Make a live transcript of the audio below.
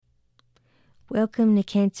Welcome to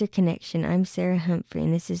Cancer Connection. I'm Sarah Humphrey,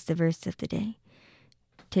 and this is the verse of the day.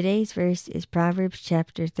 Today's verse is Proverbs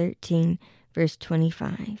chapter 13, verse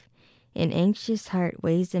 25. An anxious heart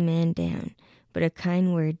weighs a man down, but a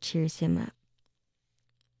kind word cheers him up.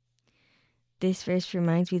 This verse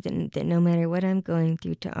reminds me that no matter what I'm going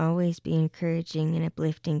through, to always be encouraging and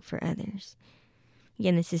uplifting for others.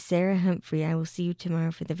 Again, this is Sarah Humphrey. I will see you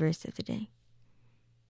tomorrow for the verse of the day.